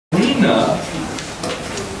Rina,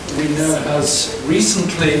 we know, has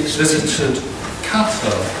recently visited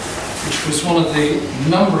Katha, which was one of the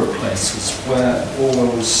number of places where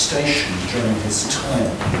Orwell was stationed during his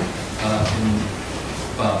time in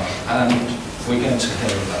Burma, and we're going to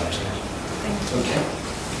hear about it. Okay.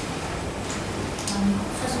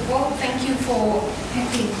 First of all, thank you for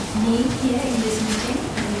having me here in this meeting.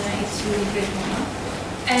 It's really great honor.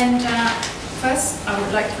 And first, I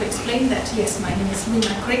would like to explain that yes, my name is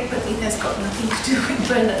Rina Crick, but it has got nothing to do with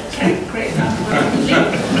Bernard Crick, unfortunately,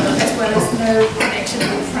 as well as no connection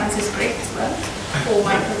with Francis Crick as well, or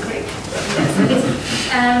Michael Crick.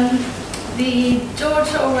 The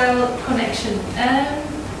George Orwell connection.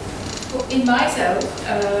 In myself,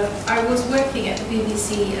 I was working at the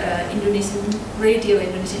BBC Indonesian Radio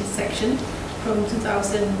Indonesian section from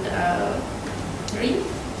 2003 to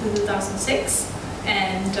 2006.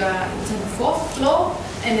 And it's on the 4th floor,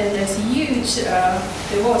 and then there's a huge,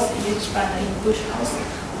 there was a huge banner in Bush House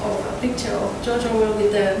of a picture of George Orwell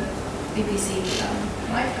with the BBC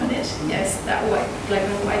light on it. Yes, that white, black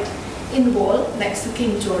and white, in the wall next to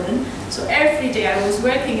King Jordan. So every day I was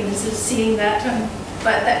working and seeing that,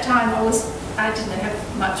 but at that time I didn't have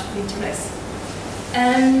much of interest.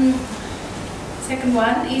 Second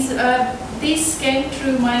one is this came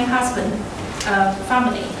through my husband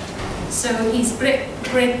family. So his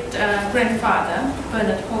great-grandfather,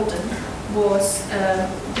 Bernard Horton, was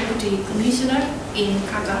deputy commissioner in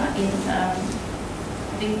Katha in, I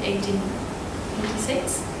think,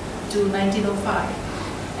 1886 to 1905.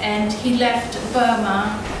 And he left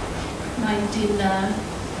Burma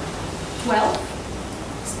 1912.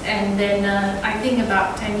 And then I think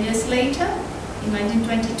about 10 years later, in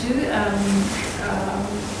 1922,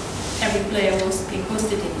 every player was being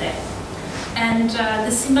posted in there. And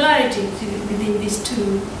the similarity within these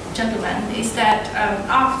two gentlemen is that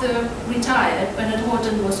after retired, Bernard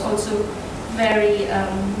Horton was also very,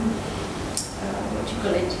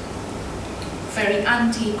 very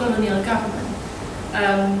anti-colonial government.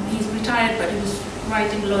 He's retired, but he was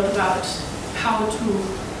writing a lot about how to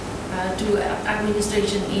do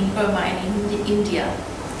administration in Burma and in India.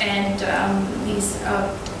 And he's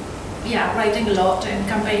writing a lot and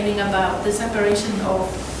campaigning about the separation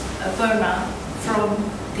of Burma from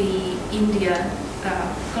the Indian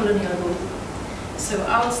colonial rule. So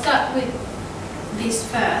I'll start with this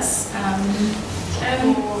first.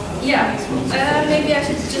 Maybe I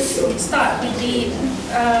should just start with the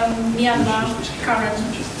Myanmar current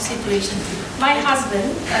situation. My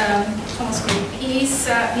husband, Thomas Crick, he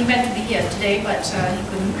meant to be here today, but he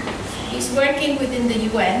couldn't. He's working within the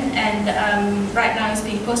UN, and right now he's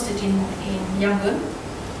being posted in Yangon.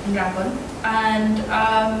 And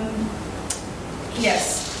yes,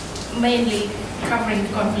 mainly covering the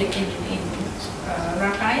conflict in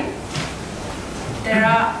Rakhine. There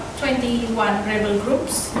are 21 rebel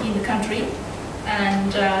groups in the country,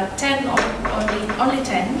 and only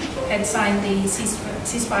 10 had signed the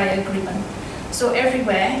ceasefire agreement. So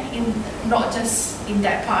everywhere, not just in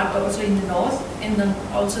that part, but also in the north, and then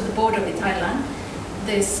also the border with Thailand,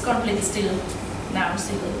 this conflict is still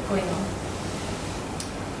going on.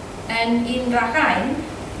 And in Rakhine,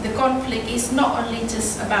 the conflict is not only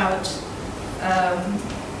just about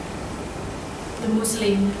the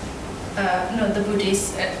Muslim, the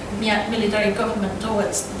Buddhist military government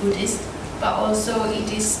towards the Buddhists, but also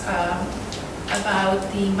it is about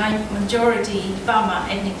the majority Burma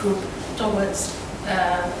ethnic group towards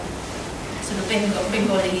sort of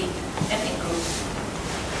Bengali ethnic group.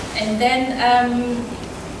 And then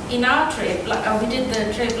in our trip, we did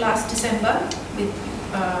the trip last December with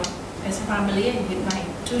as a family and with my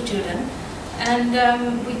 2 children, and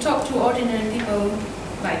we talked to ordinary people,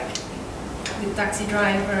 like with taxi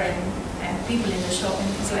driver and people in the shop and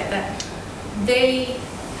things like that. They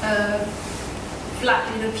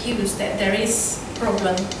flatly refused that there is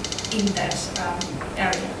problem in that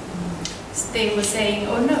area. They were saying,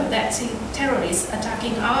 oh no, that's terrorists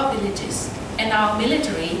attacking our villages and our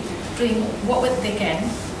military doing what they can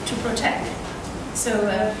to protect. So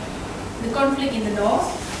the conflict in the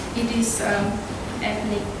north, it is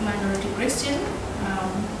ethnic minority Christian,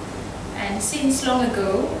 and since long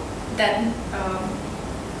ago that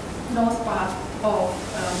north part of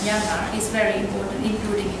Myanmar is very important,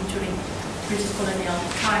 including during British colonial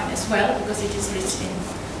time as well, because it is rich in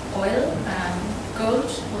oil and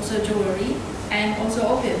gold, also jewelry, and also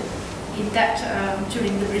opium. In that,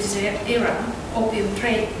 during the British era, opium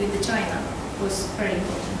trade with China was very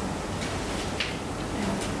important.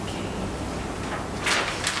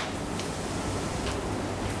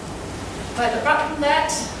 But apart from that,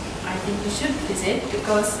 I think you should visit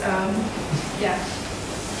because,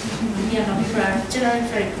 Myanmar people are generally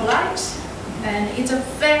very polite, and it's a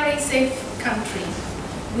very safe country.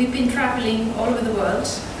 We've been traveling all over the world,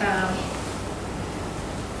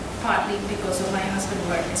 partly because of my husband's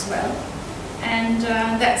work as well. And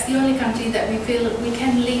that's the only country that we feel we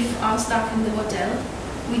can leave our stuff in the hotel.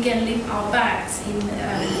 We can leave our bags in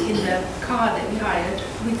the car that we hired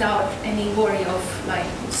without any worry of like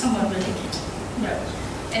someone will take it. No.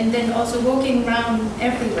 And then also walking around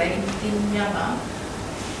everywhere in Myanmar,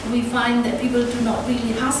 we find that people do not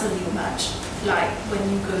really hassle you much, like when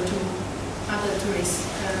you go to other tourist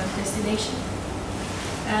destinations.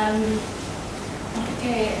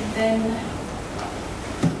 Okay, and then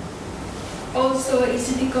also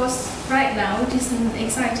it's because right now it is an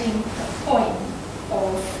exciting point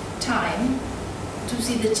of time to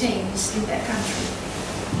see the change in that country.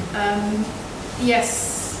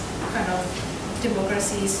 Yes, kind of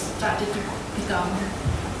democracy started to become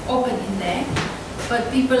open in there,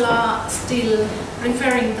 but people are still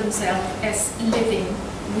referring themselves as living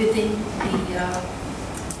within the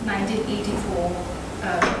 1984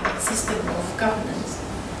 system of governance.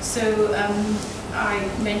 So I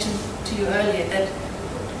mentioned to you earlier that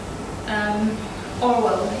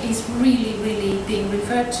Orwell is really being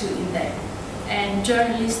referred to in there. And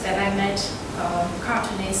journalists that I met,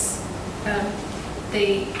 cartoonists,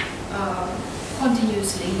 they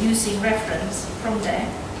continuously using reference from there,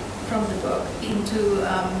 from the book, into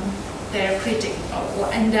their critic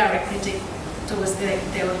or indirect critic towards their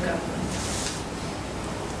own government.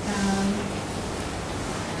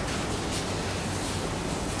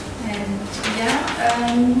 And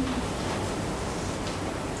yeah,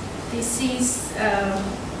 this is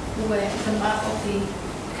where the map of the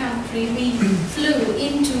country. We flew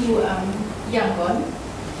into Yangon,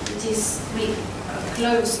 which is really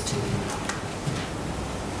close to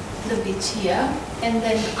the beach here, and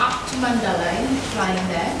then up to Mandalay, flying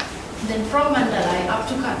there. Then from Mandalay up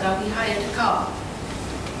to Katha, we hired a car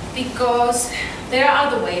because there are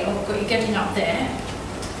other ways of getting up there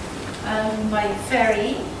by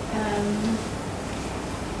ferry.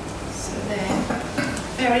 So there,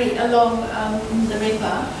 ferry along the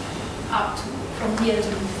river up to from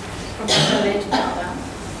Mandalay to Katha.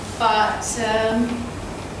 But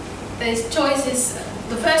there's choices.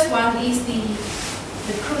 The first one is the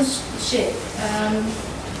cruise ship.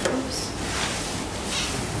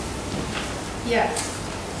 Yeah,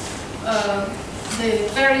 the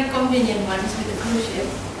very convenient ones with the cruise ship,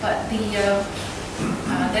 but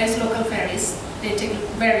there's local ferries. They take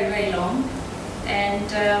very long, and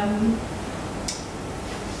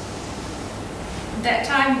that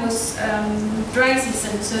time was dry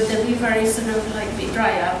season, so the river is sort of like a bit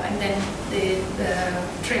dry up, and then the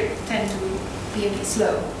trip tend to be a bit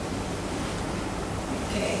slow.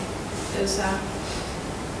 Okay, those are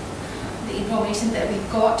the information that we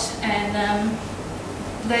got, and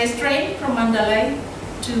there is train from Mandalay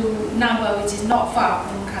to Namba, which is not far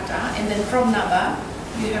from Katha, and then from Namba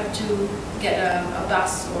you have to get a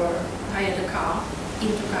bus or hire the car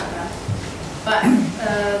into Katha. But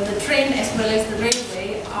the train as well as the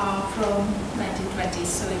railway are from 1920s,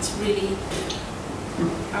 so it's really,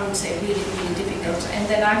 I would say, really difficult. And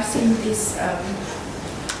then I've seen this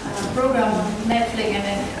program on Netflix, and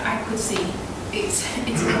then I could see it's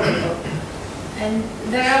horrible. And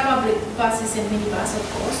there are public buses and minibus, of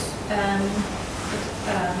course.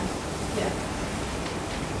 Yeah,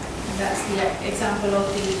 and that's the example of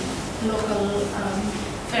the local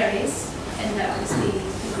ferries, and that was the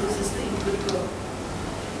cruises that you could go.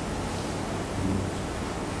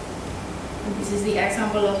 And this is the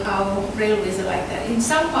example of how railways are like that. In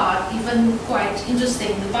some part, even quite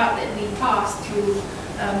interesting, the part that we passed through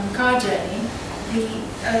car journey, the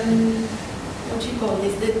what you call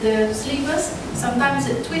this, the sleepers, sometimes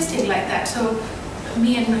it's twisting like that. So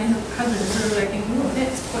me and my husband sort of like, oh,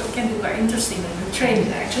 that can be quite interesting, and the train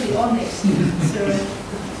is actually on it. So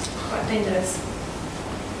quite dangerous.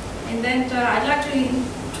 And then I'd like to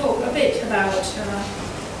talk a bit about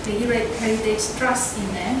the Heritage Trust in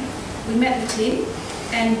there. We met the team,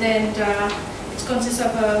 and then it consists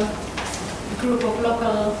of a group of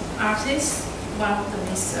local artists. One of them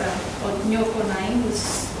is called Nyoko Nai,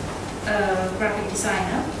 who's a graphic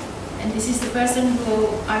designer, and this is the person who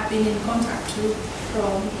I've been in contact to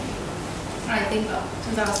from, I think,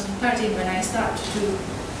 2013, when I started to do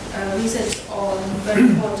research on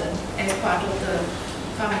Burmese Days as part of the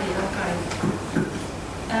family archive.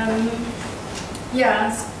 Yeah,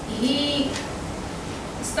 he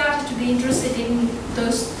started to be interested in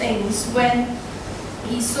those things when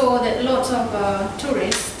he saw that lots of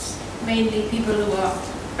tourists, mainly people who are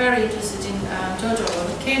very interested in Jojo,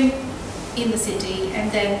 came in the city and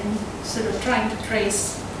then sort of trying to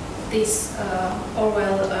trace this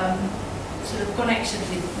Orwell sort of connection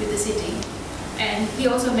with the city. And he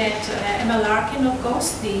also met Emma Larkin, of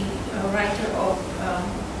course, the writer of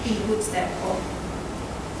In the Footsteps of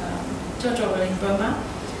George Orwell in Burma.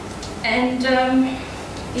 And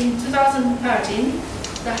in 2013,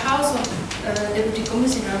 the House of Deputy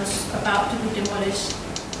Commissioners about to be demolished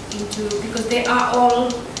because they are all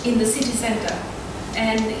in the city center.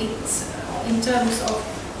 And it's, in terms of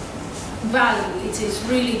value, it is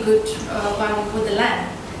really good value for the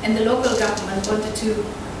land. And the local government wanted to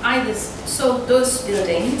either sold those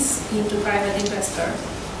buildings into private investor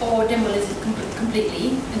or demolish it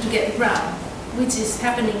completely and to get the ground, which is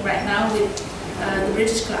happening right now with the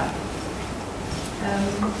British Club.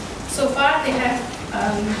 So far they have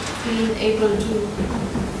been able to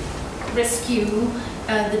rescue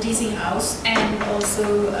the DC house and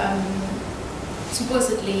also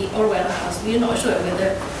supposedly Orwell house. We are not sure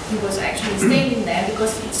whether he was actually staying in there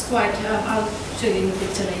because it's quite, I'll show you the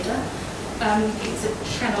picture later. It's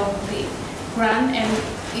a kind of big grand, and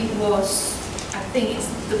it was, I think it's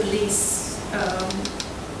the police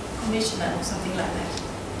commissioner or something like that.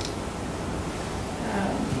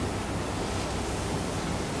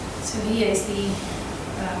 So here is the,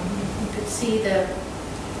 you could see the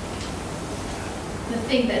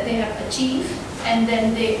thing that they have achieved, and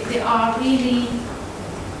then they are really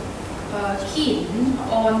keen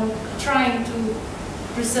on trying to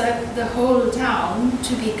preserve the whole town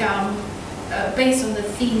to become based on the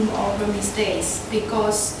theme of Burmese Days,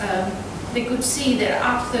 because they could see that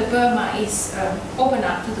after Burma is open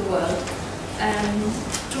up to the world,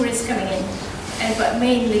 tourists coming in, but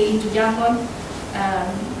mainly into Yangon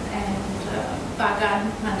and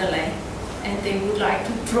Bagan, Mandalay, and they would like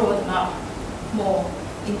to draw them up more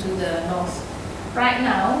into the north. Right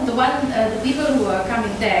now, the people who are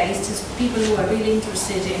coming there is just people who are really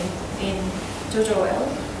interested in George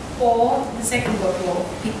Orwell or the Second World War,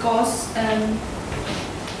 because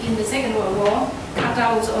in the Second World War,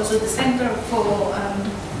 Katha was also the center for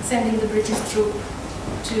sending the British troop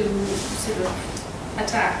to sort of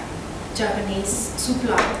attack Japanese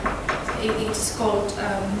supply. It is called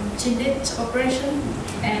Chindit Operation,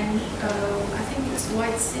 and I think it's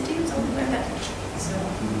White City or something like that. So,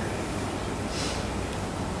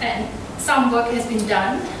 and some work has been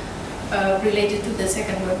done related to the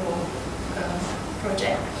Second World War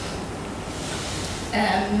project.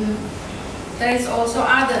 There is also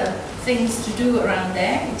other things to do around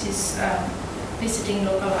there, which is visiting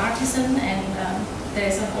local artisan, and there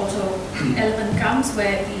is also elephant camps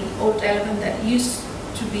where the old elephant that used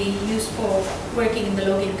to be used for working in the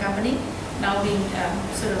logging company now being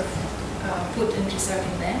sort of put and preserved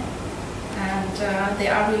in there, and they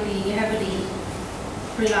are really heavily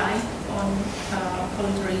rely on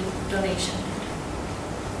voluntary donation.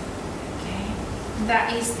 Okay,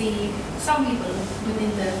 that is some people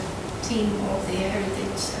within the team of the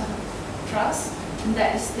Heritage Trust, and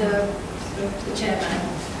that is the chairman.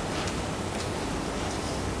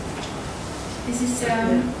 This is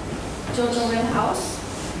George Orwell House.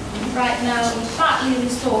 Right now, it's partly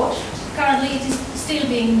restored. Currently, it is still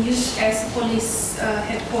being used as police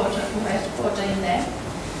headquarters in there,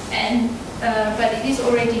 and but it is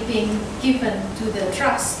already being given to the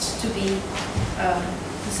trust to be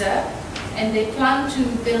preserved, and they plan to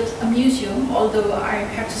build a museum, although I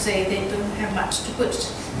have to say they don't have much to put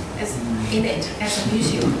in it as a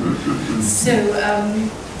museum. So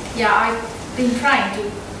yeah, I've been trying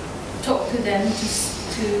to talk to them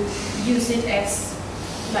to use it as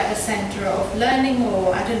like a center of learning,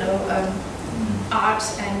 or I don't know, art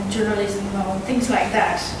and journalism or things like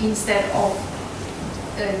that, instead of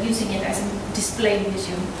using it as a display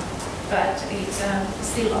museum. But it's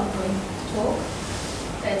still ongoing talk.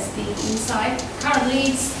 That's the inside.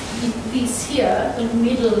 Currently it's here, the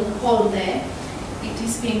middle hall there. It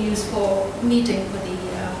is being used for meeting for the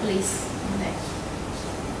police in there.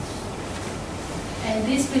 And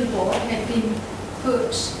this billboard had been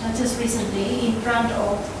put just recently in front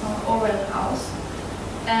of Orwell House.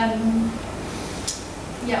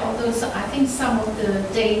 Yeah, although I think some of the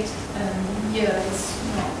date year is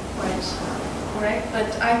not quite correct,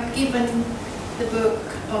 but I've given the book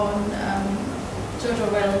on George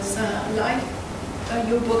Orwell's life,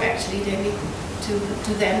 your book actually, David,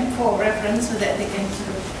 to them for reference so that they can sort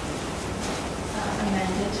of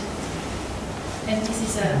amend it. And this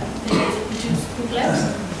is a produced booklet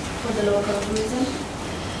for the local tourism,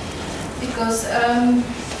 because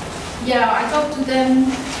yeah, I talked to them,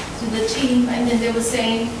 to the team, and then they were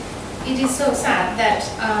saying it is so sad that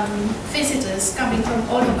visitors coming from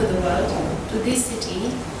all over the world to this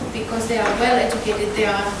city, because they are well educated, they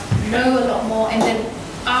know a lot more, and then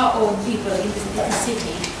our own people in the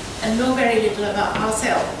city and know very little about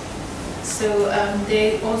ourselves. So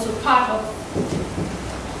they also part of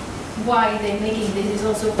why they're making this is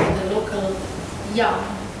also for the local young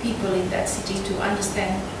people in that city to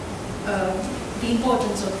understand the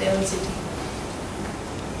importance of their own city.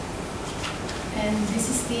 And this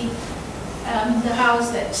is the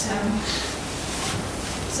house that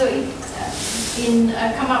so it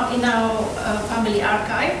come up in our family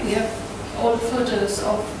archive. We have all photos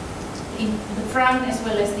of in the front as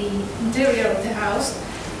well as the interior of the house.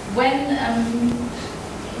 When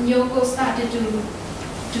Nyoko started to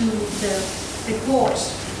do the report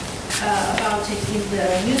about it in the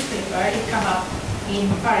newspaper, it came up in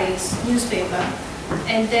Paris newspaper,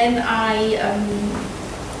 and then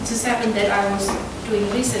it just happened that I was doing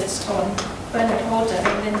research on Bernard Horton,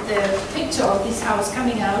 and then the picture of this house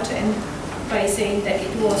coming out, and by saying that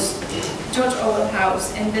it was George Orwell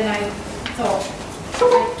house, and then I thought,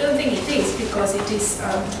 I don't think it is, because it is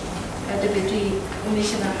a deputy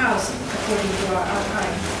commissioner house according to our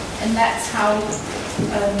archive, and that's how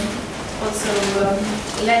also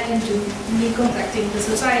led into me contacting the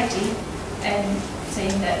society and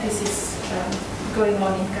saying that this is going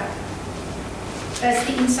on in Katha. That's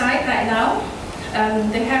the inside right now.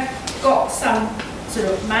 They have got some sort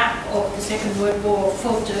of map of the Second World War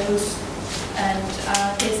photos, and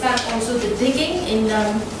they start also the digging in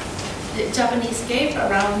the Japanese cave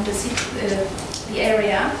around the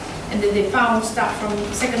area, and then they found stuff from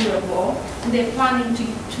the Second World War, and they're planning to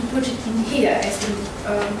put it in here as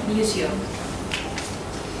a museum.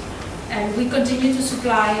 And we continue to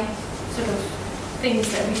supply sort of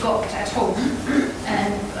things that we got at home,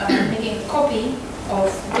 and making a copy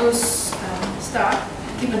of those stuff,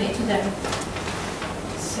 giving it to them.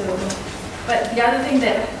 So, but the other thing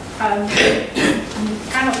that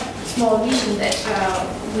kind of small mission that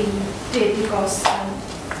we did, because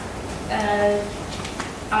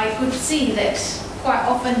I could see that quite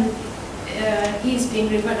often he's being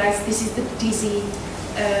referred as this is the DC,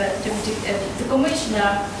 the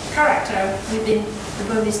commissioner character within the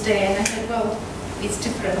Burmese Day, and I said, well, it's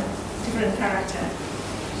different character.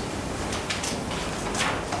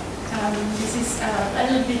 This is a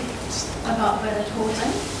little bit about Bernard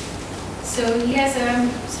Horton. So he has a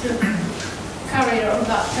sort of career of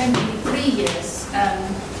about 23 years,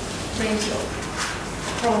 range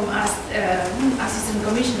from assistant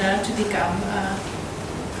commissioner to become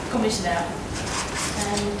commissioner.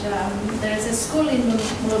 And there is a school in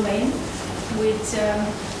Mulmain, which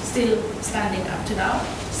still standing up to now,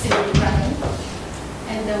 still running.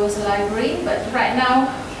 And there was a library, but right now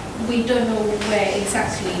we don't know where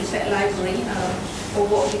exactly is that library or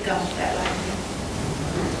what becomes of that library.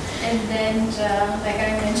 And then, like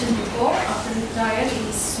I mentioned before, after he retired,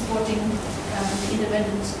 he's supporting the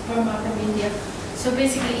independence of Burma from India. So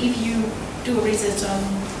basically, if you do research on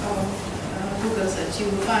Google search, you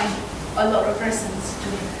will find a lot of references to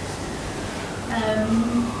him.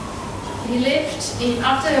 He lived in,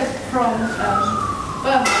 from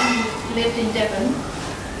Burma, he lived in Devon,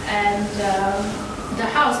 and the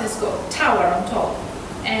house has got a tower on top,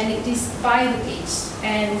 and it is by the beach,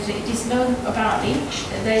 and it is known apparently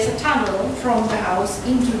that there is a tunnel from the house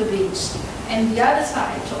into the beach, and the other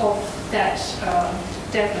side of that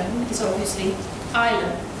Devon is obviously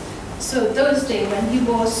island. So those days when he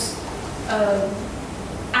was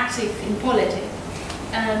active in politics,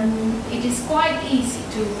 it is quite easy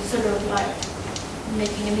to sort of like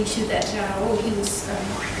making an issue that he was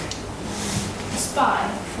a spy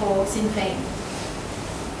for Sinn Féin.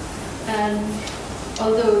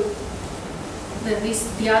 Although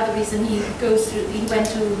the other reason he went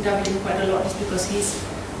to Dublin quite a lot is because his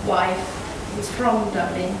wife was from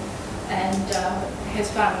Dublin and his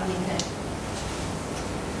family in there.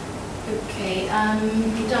 Okay,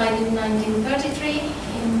 he died in 1933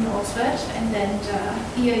 in Oxford, and then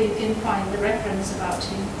here you can find the reference about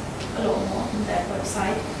him a lot more on that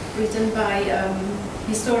website, written by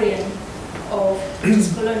historian of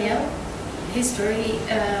colonial history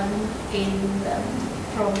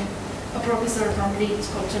from a professor from Leeds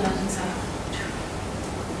called Jonathan Saha.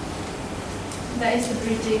 That is the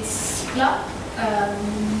British Club.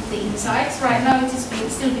 The insides right now it is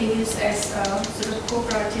still being used as a sort of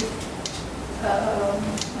cooperative,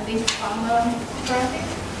 I think farmer cooperative,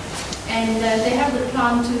 and they have the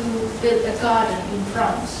plan to build a garden in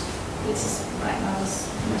front, which is right now is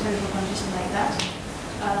in a terrible condition like that.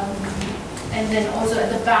 And then also at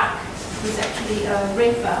the back is actually a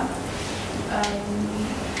river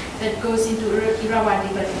that goes into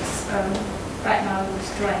Irrawaddy, but it's right now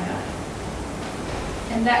it's drying up.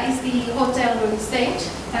 And that is the hotel where we stayed,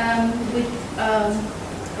 with a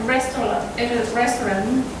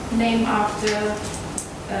restaurant named after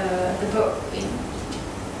the book in,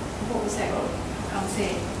 what was that called? I can't say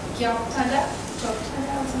it. Katha or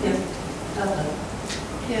something?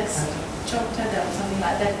 Yes, Katha or something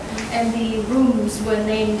like that. And the rooms were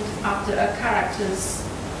named after characters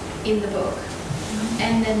in the book.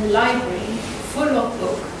 And then the library, full of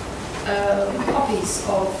copies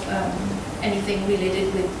of anything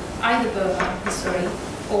related with either Burma history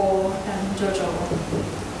or George Orwell.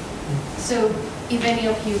 So if any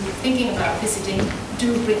of you thinking about visiting,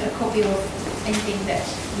 do bring a copy of anything that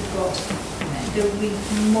you've got, and they will be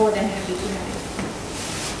more than happy to have it.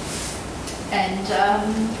 And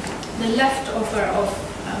the leftover of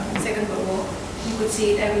Second World War, you could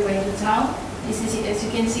see it everywhere in the town. As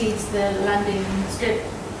you can see, it's the landing strip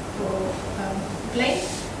for plane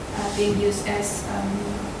being used as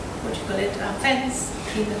fence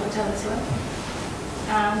in the hotel as well.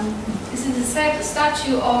 This is the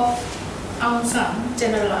statue of Aung San,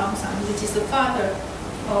 General Aung San, which is the father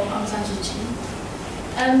of Aung San Suu Kyi.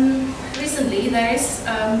 Recently, there is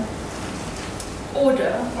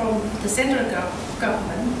order from the central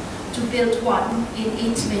government to build one in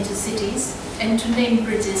each major cities and to name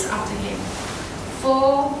bridges after him.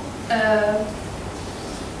 For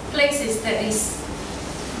places that is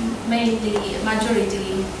mainly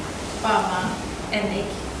majority Burma ethnic,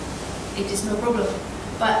 it is no problem.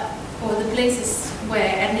 But for the places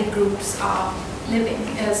where ethnic groups are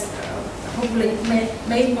living, as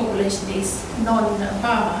main population is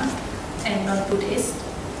non-Burma and non-Buddhist,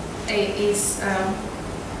 he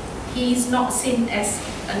is not seen as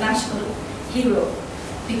a national hero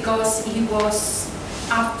because he was,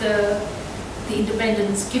 after the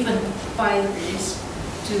independence given by the British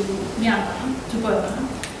to Myanmar, to Burma,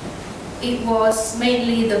 it was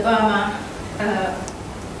mainly the Burma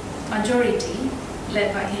majority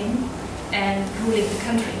led by him and ruling the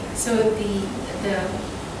country. So the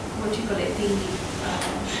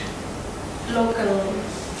local,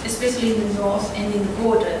 especially in the north and in the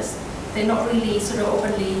borders, they're not really sort of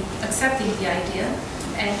openly accepting the idea.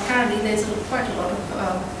 And currently there's quite a lot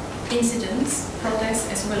of incidents, protests,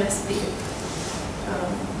 as well as the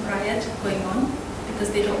riot going on because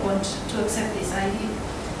they don't want to accept this idea.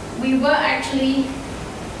 We were actually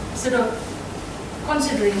sort of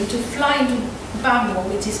considering to fly into Burma,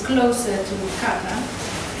 which is closer to Katha,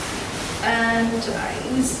 and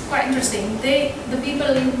it was quite interesting. The people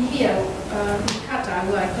in here, in Katha,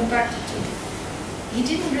 who I contacted to, he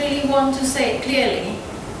didn't really want to say clearly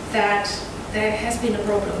that there has been a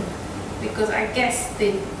problem, because I guess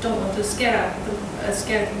they don't want to scare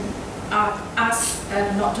us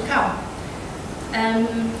not to come.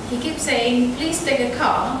 He keeps saying, please take a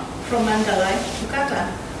car from Mandalay to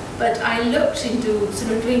Katha. But I looked into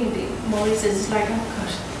sort of doing a bit more research. It's like, oh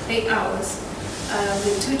gosh, 8 hours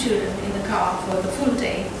with 2 children in the car for the full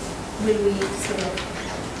day. Will we sort of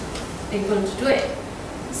able to do it?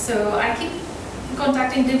 So I keep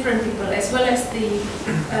contacting different people, as well as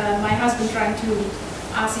my husband trying to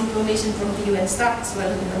ask information from the UN staff as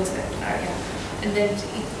well, who knows that area. And then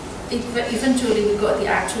eventually we got the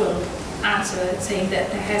actual answer saying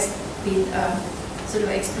that there has been sort of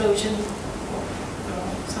explosion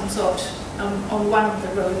some sort on one of the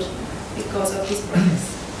roads because of this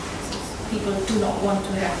protest. People do not want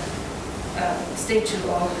to have a statue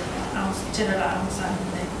of General Aung San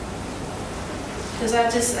there. There's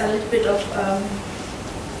just a little bit of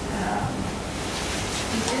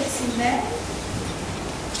details in there.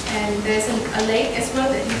 And there's a lake as well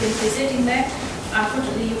that you can visit in there.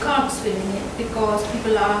 Unfortunately, you can't swim in it because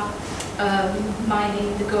people are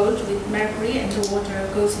mining the gold with mercury, and the water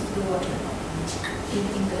goes into the water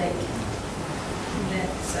in the lake. And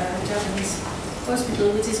that's a Japanese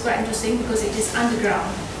hospital, which is quite interesting because it is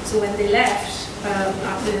underground. So when they left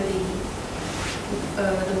after the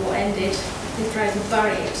war ended, they tried to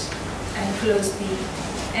bury it and close the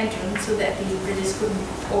entrance so that the British couldn't,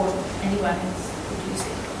 or anyone else could use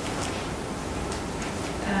it.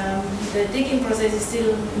 The digging process is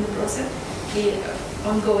still in the process,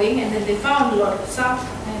 ongoing, and then they found a lot of stuff,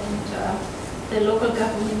 and the local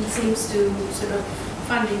government seems to sort of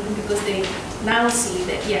funding them because they now see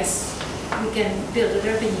that yes, we can build a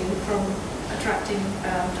revenue from attracting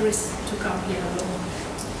tourists to come here alone.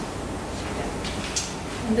 Yeah.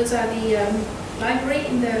 And those are the library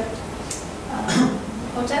in the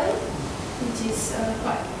hotel, which is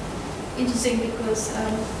quite interesting because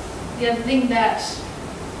the other thing that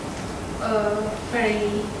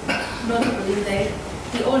very notable in there,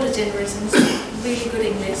 the older generation is really good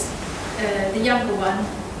English. The younger one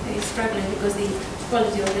is struggling because the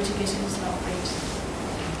quality of education is not great.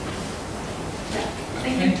 Yeah.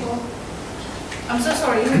 Thank you for. I'm so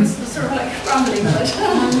sorry, it's sort of like rambling, but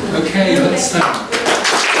okay, let's